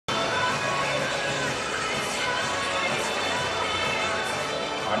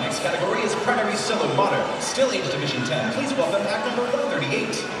category is primary solo modern, still age division 10. Please welcome act number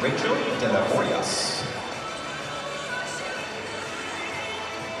 138, Rachel Delevoryas.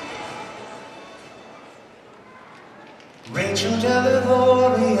 Rachel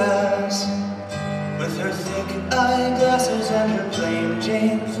Delevoryas, with her thick eyeglasses and her plain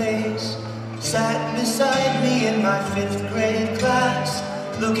Jane face, sat beside me in my 5th grade class,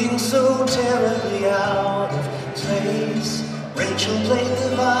 looking so terribly out of place. Rachel played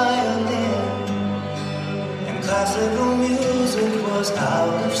the violin, and classical music was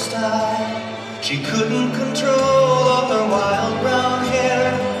out of style. She couldn't control all her wild brown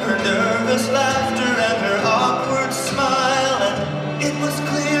hair, her nervous laughter and her awkward smile, and it was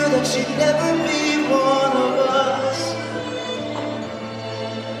clear that she'd never be one of us.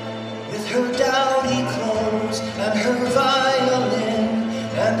 With her dowdy clothes and her violin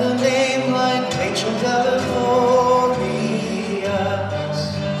and a name like Rachel Delevoryas.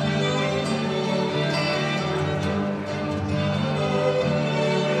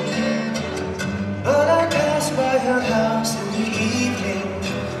 But I passed by her house in the evening,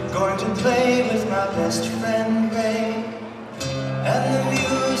 going to play with my best friend Ray, and the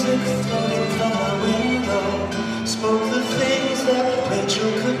music floating from her window spoke the things that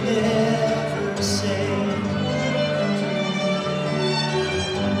Rachel could never say.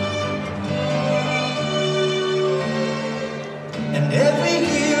 And every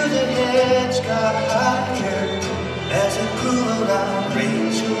year the hedge got higher as it grew around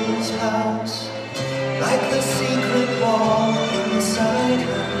Rachel's house, like the secret wall inside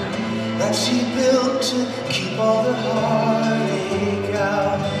her that she built to keep all the heartache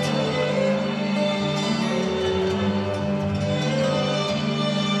out.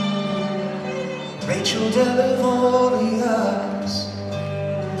 Rachel Delevoryas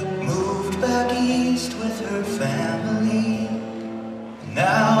moved back east with her family.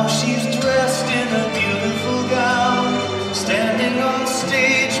 Now she's dressed in a beautiful gown, standing on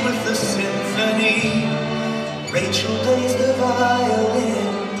stage with the symphony. Rachel plays the violin